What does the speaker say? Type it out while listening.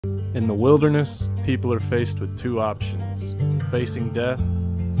In the wilderness, people are faced with two options: facing death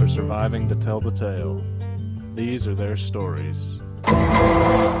or surviving to tell the tale. These are their stories.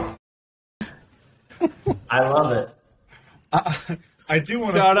 I love it. I do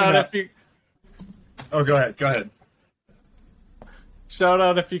want to Shout out if you Oh, go ahead. shout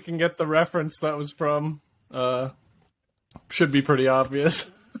out if you can get the reference that was from. Should be pretty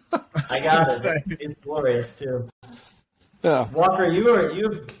obvious. I got it. It's glorious too. Yeah. Walker,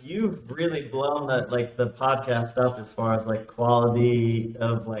 you've really blown the podcast up as far as like quality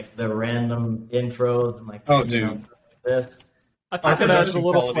of like the random intros and like this. I think it adds a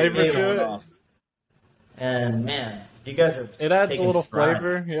little flavor to it. And man, you guys are It adds a little strides.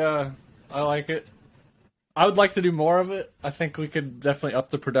 flavor. Yeah, I like it. I would like to do more of it. I think we could definitely up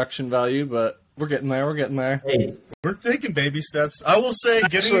the production value, but we're getting there. Hey, We're taking baby steps. I will say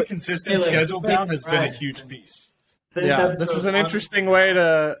getting a consistent schedule down has been a huge piece. Yeah, this is an interesting way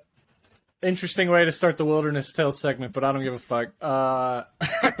to start the Wilderness Tales segment, but I don't give a fuck. I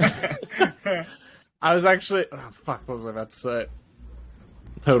was actually what was I about to say?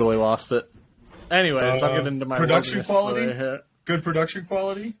 Totally lost it. Anyways, I'll get into my production quality. Here. Good production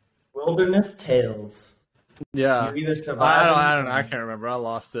quality. Wilderness Tales. Yeah, You either survive. I don't know. I can't remember. I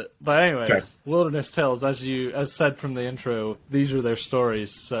lost it. But anyways, okay. Wilderness Tales, as said from the intro, these are their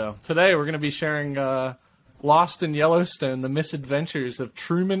stories. So today we're going to be sharing Lost in Yellowstone: The Misadventures of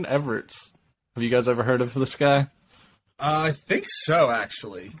Truman Everts. Have you guys ever heard of this guy? I think so,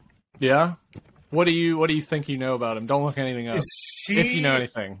 actually. Yeah. What do you think you know about him? Don't look anything up. If you know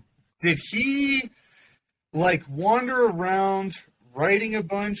anything. Did he wander around writing a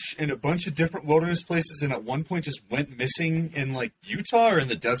bunch in a bunch of different wilderness places and at one point just went missing in Utah or in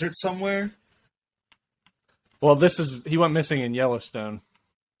the desert somewhere? Well, he went missing in Yellowstone.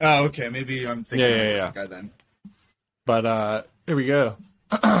 Oh, okay. Maybe I'm thinking of that guy then. But here we go.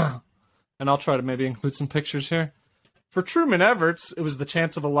 And I'll try to maybe include some pictures here. For Truman Everts, it was the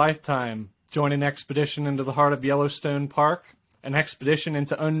chance of a lifetime. Join an expedition into the heart of Yellowstone Park, an expedition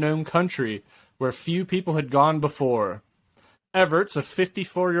into unknown country where few people had gone before. Everts, a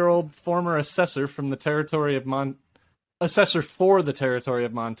 54-year-old former assessor for the territory of Montana,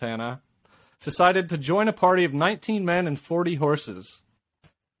 decided to join a party of 19 men and 40 horses.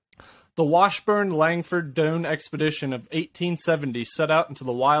 The Washburn-Langford-Doane expedition of 1870 set out into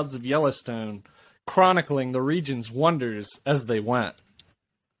the wilds of Yellowstone, chronicling the region's wonders as they went.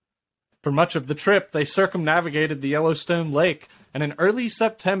 For much of the trip, they circumnavigated the Yellowstone Lake, and in early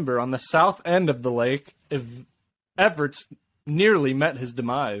September, on the south end of the lake, Everts nearly met his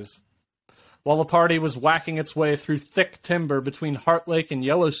demise. While the party was whacking its way through thick timber between Heart Lake and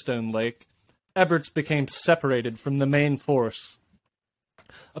Yellowstone Lake, Everts became separated from the main force.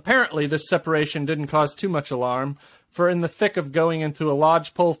 Apparently, this separation didn't cause too much alarm, for in the thick of going into a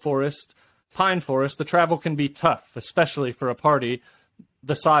lodgepole pine forest, the travel can be tough, especially for a party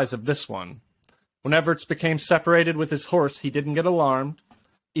the size of this one. When Everts became separated with his horse, he didn't get alarmed,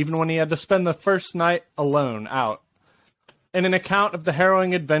 even when he had to spend the first night alone out. In an account of the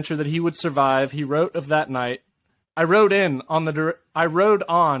harrowing adventure that he would survive, he wrote of that night, I rode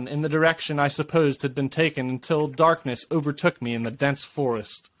on in the direction I supposed had been taken until darkness overtook me in the dense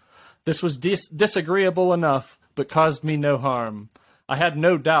forest. This was disagreeable enough, but caused me no harm. I had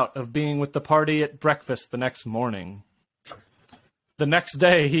no doubt of being with the party at breakfast the next morning. The next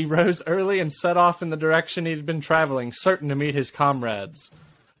day, he rose early and set off in the direction he had been traveling, certain to meet his comrades.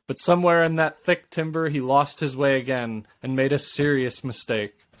 But somewhere in that thick timber, he lost his way again and made a serious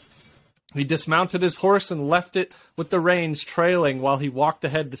mistake. He dismounted his horse and left it with the reins trailing while he walked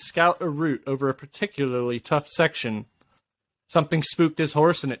ahead to scout a route over a particularly tough section. Something spooked his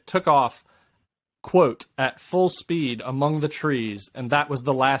horse and it took off, quote, at full speed among the trees, and that was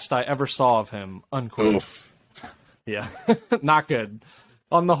the last I ever saw of him, unquote. Oof. Yeah, not good.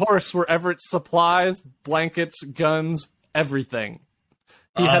 On the horse were Everett's supplies, blankets, guns, everything.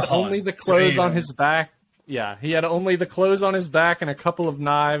 He had only the clothes on his back. Yeah, he had only the clothes on his back and a couple of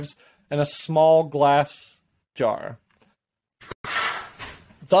knives and a small glass jar.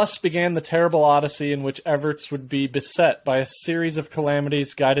 Thus began the terrible odyssey in which Everts would be beset by a series of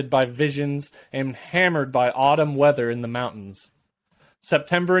calamities guided by visions and hammered by autumn weather in the mountains.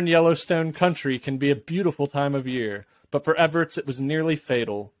 September in Yellowstone country can be a beautiful time of year, but for Everts it was nearly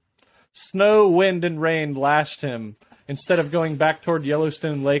fatal. Snow, wind, and rain lashed him. Instead of going back toward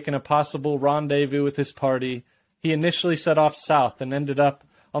Yellowstone Lake and a possible rendezvous with his party, he initially set off south and ended up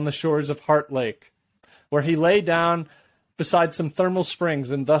on the shores of Heart Lake, where he lay down beside some thermal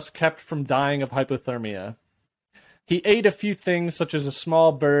springs and thus kept from dying of hypothermia. He ate a few things such as a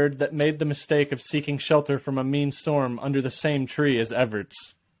small bird that made the mistake of seeking shelter from a mean storm under the same tree as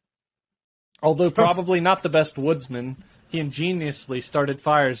Everts. Although probably not the best woodsman, he ingeniously started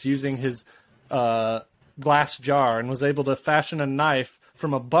fires using his glass jar and was able to fashion a knife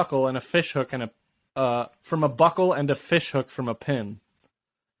from a buckle and a fishhook and a fishhook from a pin.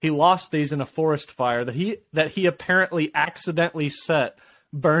 He lost these in a forest fire that he apparently accidentally set,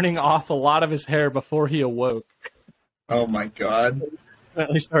 burning off a lot of his hair before he awoke. Oh my god. He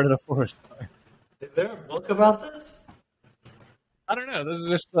accidentally started a forest fire. Is there a book about this? I don't know. This is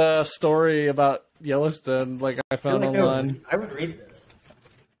just a story about Yellowstone, like I found online. I would read this.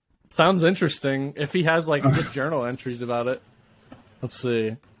 Sounds interesting. If he has like just journal entries about it. Let's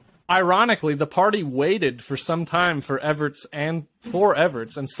see. Ironically, the party waited for some time for Everts and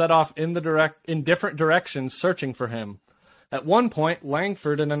set off in different directions searching for him. At one point,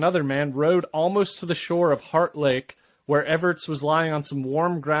 Langford and another man rowed almost to the shore of Heart Lake, where Everts was lying on some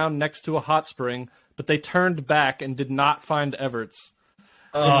warm ground next to a hot spring, but they turned back and did not find Everts.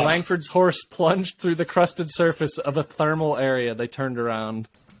 When Langford's horse plunged through the crusted surface of a thermal area, they turned around.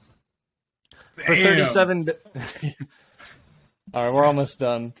 Damn. For 37 All right, we're almost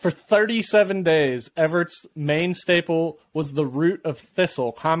done. For 37 days, Everts' main staple was the root of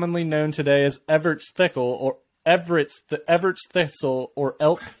thistle, commonly known today as Everts thistle or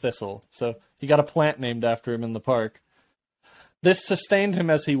elk thistle. So he got a plant named after him in the park. This sustained him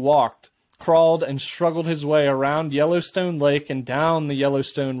as he walked, crawled, and struggled his way around Yellowstone Lake and down the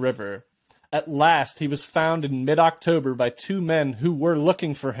Yellowstone River. At last, he was found in mid-October by two men who were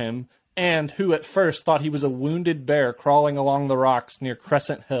looking for him, and who at first thought he was a wounded bear crawling along the rocks near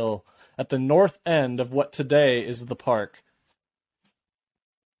Crescent Hill, at the north end of what today is the park.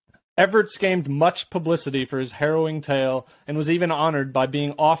 Everts gained much publicity for his harrowing tale, and was even honored by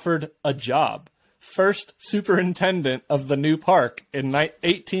being offered a job. First superintendent of the new park in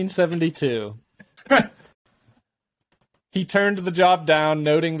 1872. He turned the job down,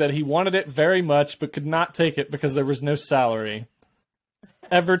 noting that he wanted it very much, but could not take it because there was no salary.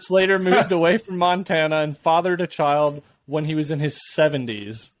 Everts later moved away from Montana and fathered a child when he was in his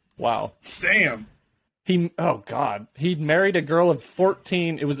 70s. Wow. Damn. He'd married a girl of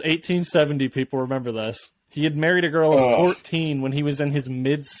 14. It was 1870, people remember this. He had married a girl of 14 when he was in his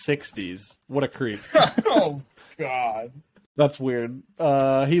mid-60s. What a creep. Oh, God. That's weird.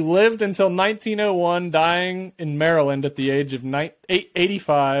 He lived until 1901, dying in Maryland at the age of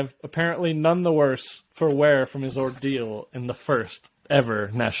 85, apparently none the worse for wear from his ordeal in the first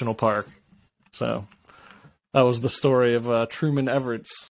ever national park. So, that was the story of Truman Everts.